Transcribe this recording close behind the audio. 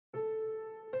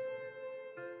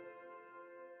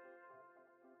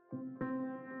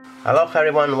Aloha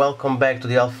everyone, welcome back to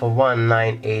the Alpha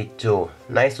 1982.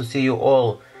 Nice to see you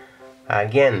all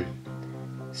again.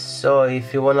 So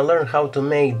if you want to learn how to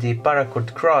make the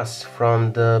Paracord Cross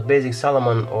from the basic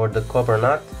Salomon or the Cobra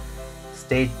knot,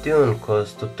 stay tuned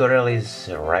because tutorial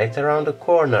is right around the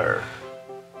corner.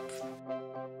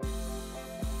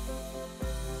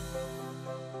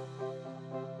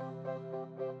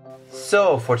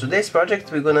 So for today's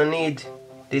project we're gonna need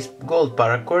this gold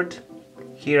paracord.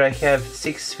 Here I have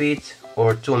 6 feet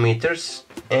or 2 meters,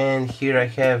 and here I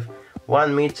have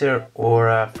 1 meter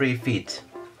or 3 feet.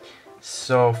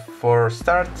 So for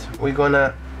start we're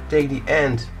gonna take the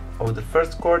end of the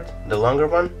first cord, the longer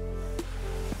one,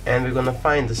 and we're gonna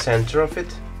find the center of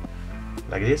it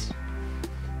like this.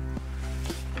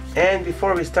 And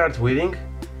before we start weaving,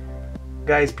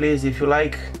 guys, please, if you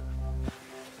like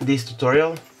this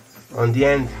tutorial, on the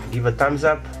end give a thumbs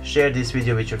up, share this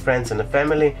video with your friends and the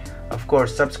family. Of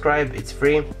course, subscribe, it's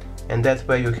free, and that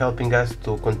way you're helping us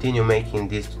to continue making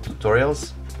these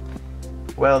tutorials.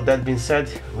 Well, that being said,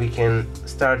 we can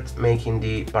start making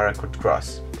the Paracord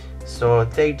Cross. So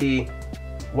take the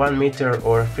 1 meter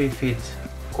or 3 feet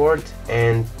cord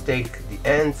and take the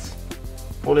ends,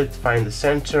 pull it, find the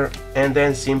center, and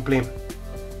then simply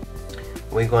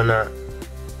we're gonna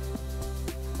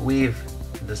weave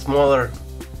the smaller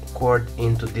cord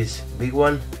into this big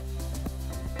one.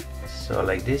 So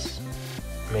like this,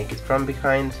 make it from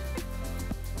behind,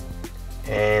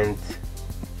 and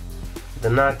the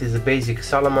knot is a basic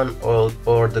Salomon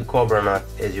or the Cobra knot,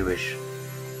 as you wish.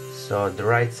 So the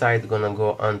right side gonna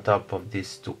go on top of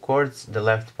these 2 cords, the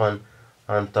left one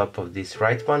on top of this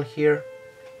right one here,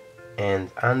 and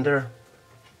under,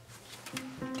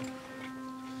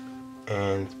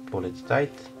 and pull it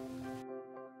tight.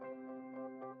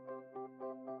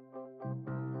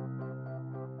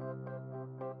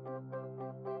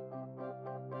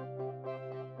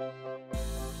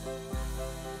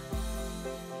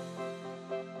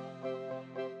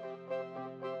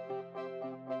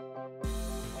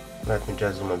 Let me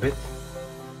just zoom a bit.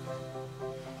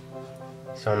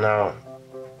 So now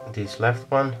this left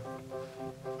one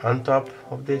on top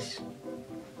of this,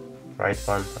 right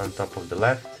one on top of the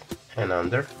left and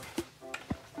under.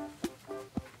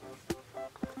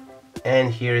 And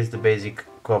here is the basic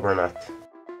Cobra knot.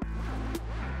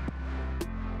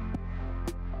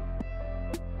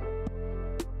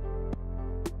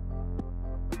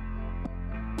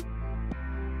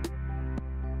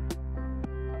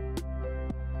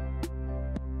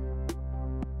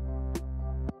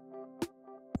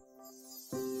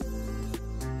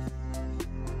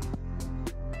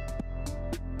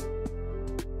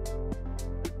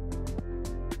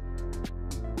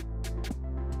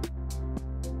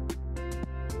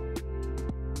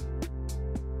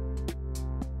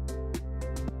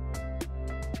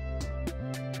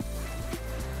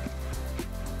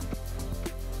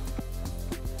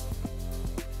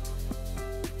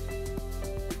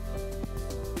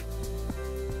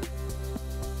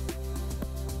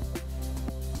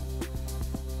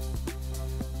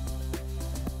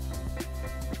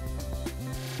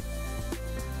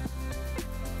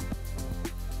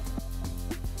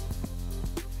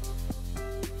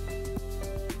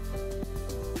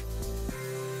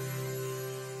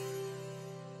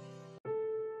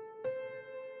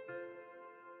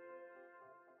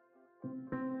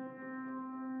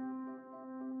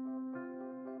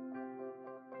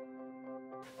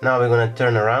 Now we're gonna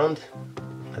turn around.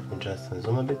 Let me just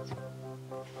zoom a bit.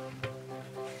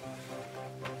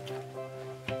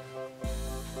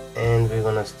 And we're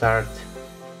gonna start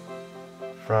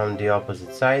from the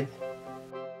opposite side.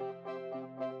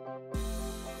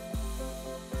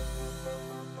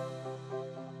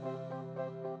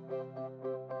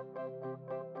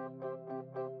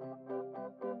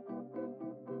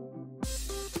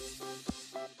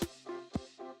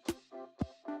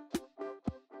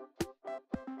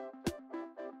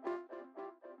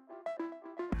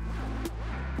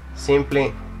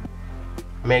 Simply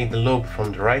make the loop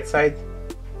from the right side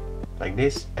like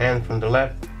this, and from the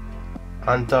left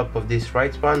on top of this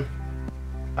right one,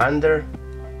 under,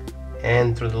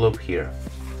 and through the loop here.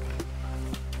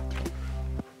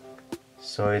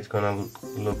 So it's gonna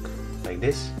look like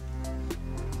this.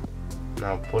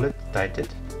 Now pull it, tighten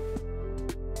it.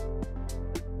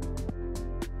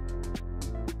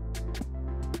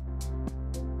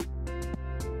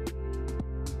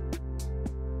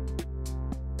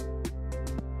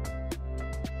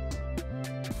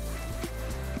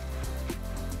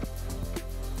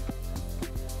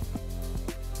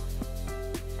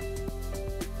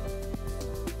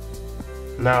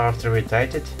 Now after we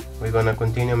tighten it, we're gonna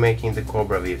continue making the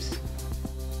Cobra weaves.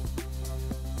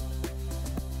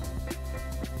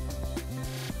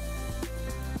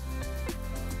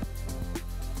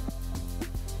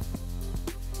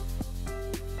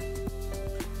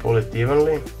 pull it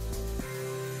evenly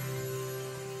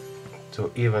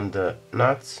to even the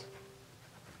nuts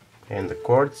and the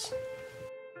cords.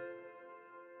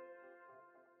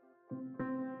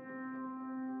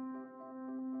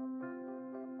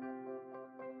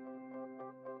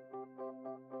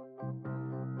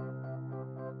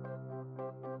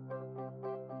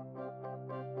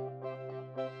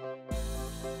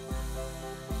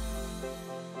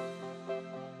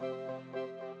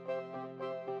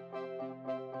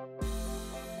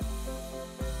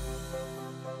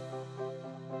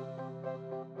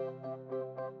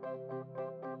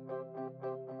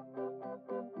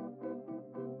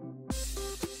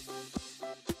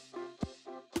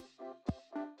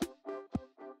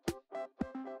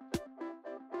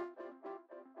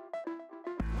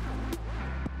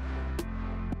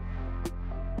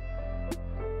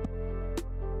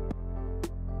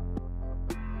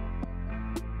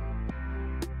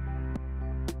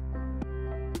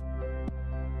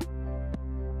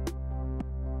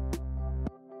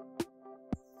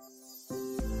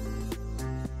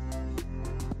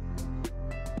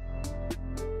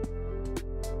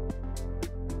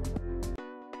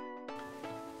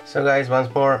 So guys,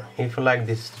 once more, if you like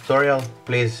this tutorial,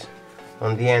 please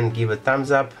on the end give a thumbs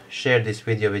up, share this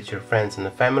video with your friends and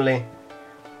the family,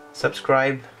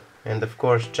 subscribe, and of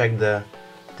course check the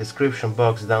description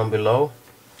box down below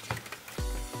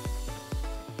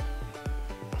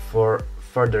for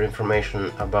further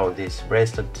information about this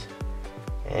bracelet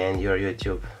and your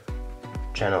YouTube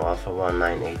channel Alpha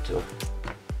One982.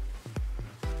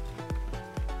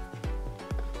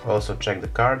 Also check the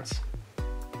cards.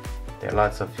 There are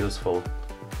lots of useful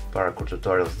paracord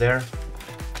tutorials there.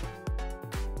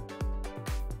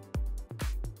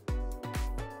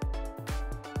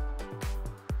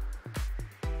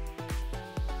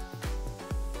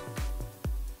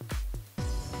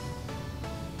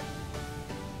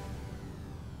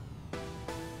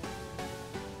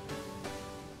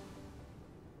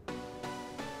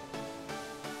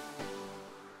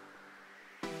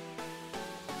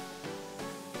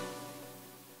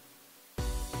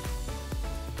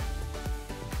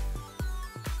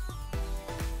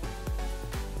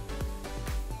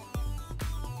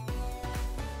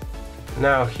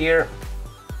 Now here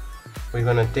we're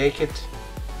gonna take it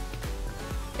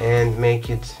and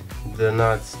make it the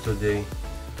nuts to the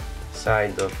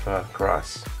side of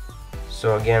cross.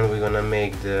 So again we're gonna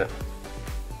make the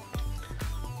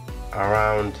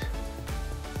around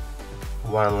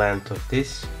one length of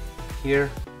this here,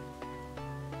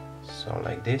 so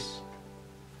like this.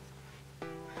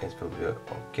 It will be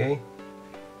okay,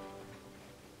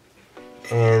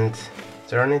 and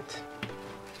turn it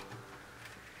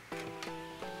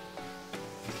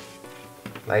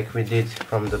like we did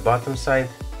from the bottom side.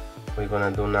 We're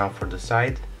gonna do now for the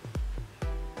side.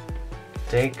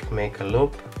 Make a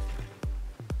loop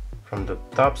from the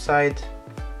top side,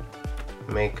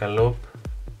 make a loop,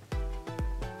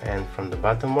 and from the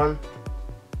bottom one,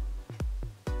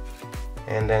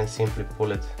 and then simply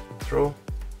pull it through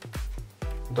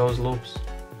those loops.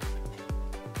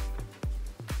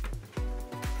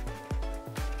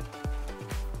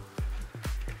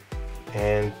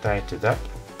 And tight it up.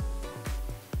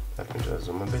 Let me just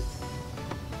zoom a bit.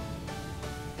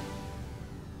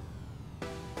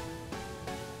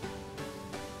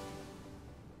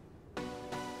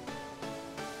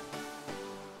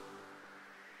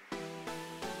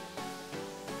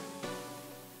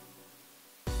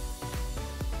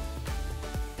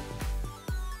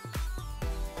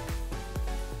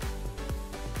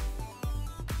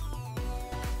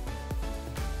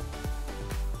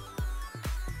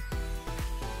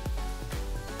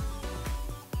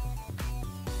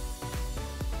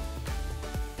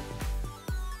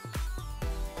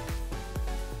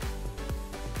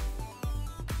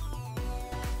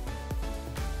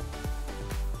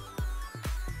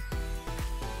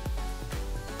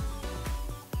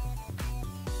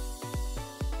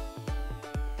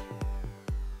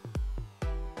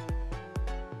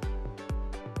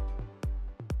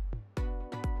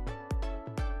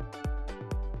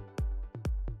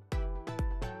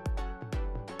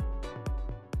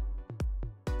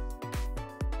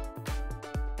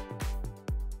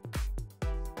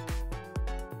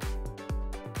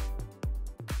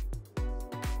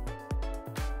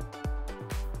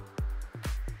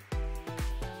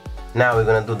 Now we're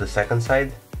gonna do the second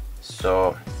side,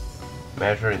 so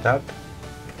measure it up,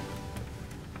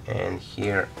 and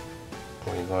here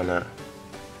we're gonna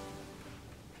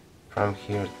from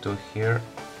here to here.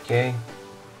 Okay,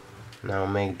 now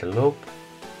make the loop,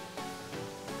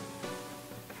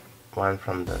 one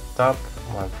from the top,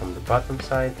 one from the bottom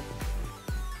side,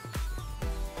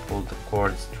 pull pull the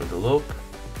cords through the loop.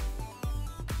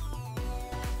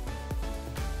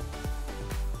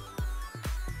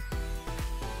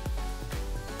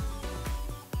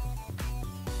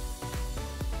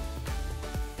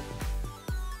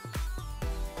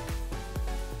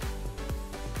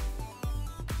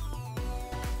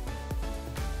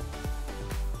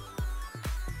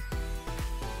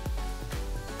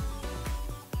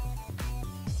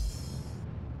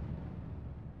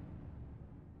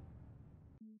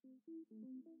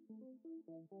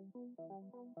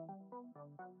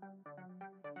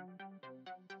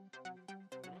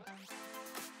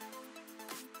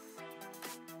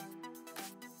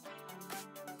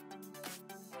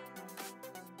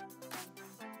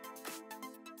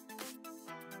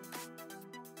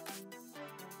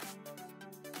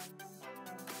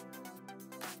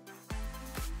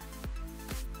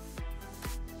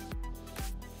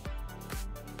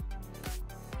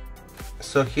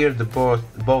 So here the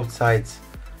both sides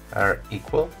are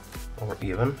equal or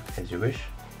even, as you wish.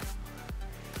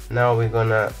 Now we're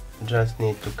gonna just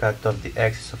need to cut off the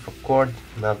excess of a cord,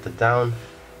 melt it down,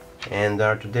 and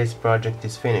our today's project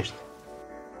is finished.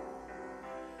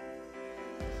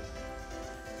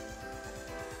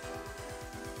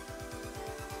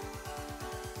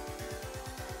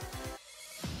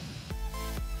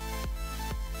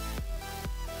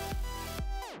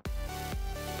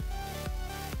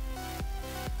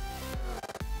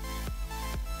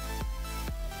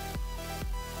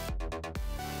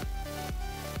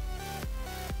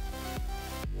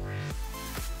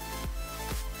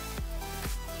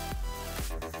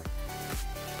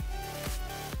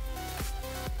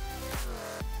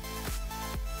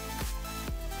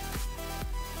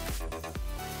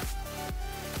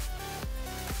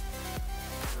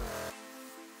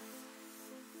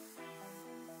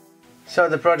 So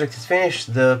the project is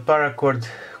finished, the Paracord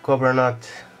Cobra knot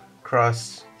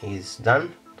cross is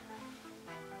done.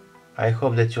 I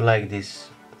hope that you like this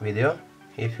video.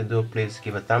 If you do, please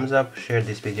give a thumbs up, share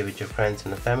this video with your friends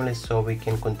and the family so we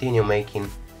can continue making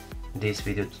these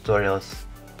video tutorials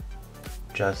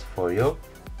just for you.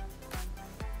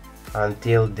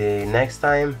 Until the next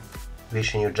time,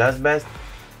 wishing you just best.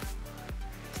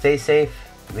 Stay safe,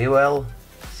 be well,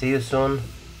 see you soon.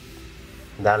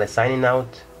 Dale signing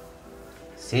out.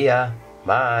 See ya,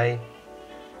 bye.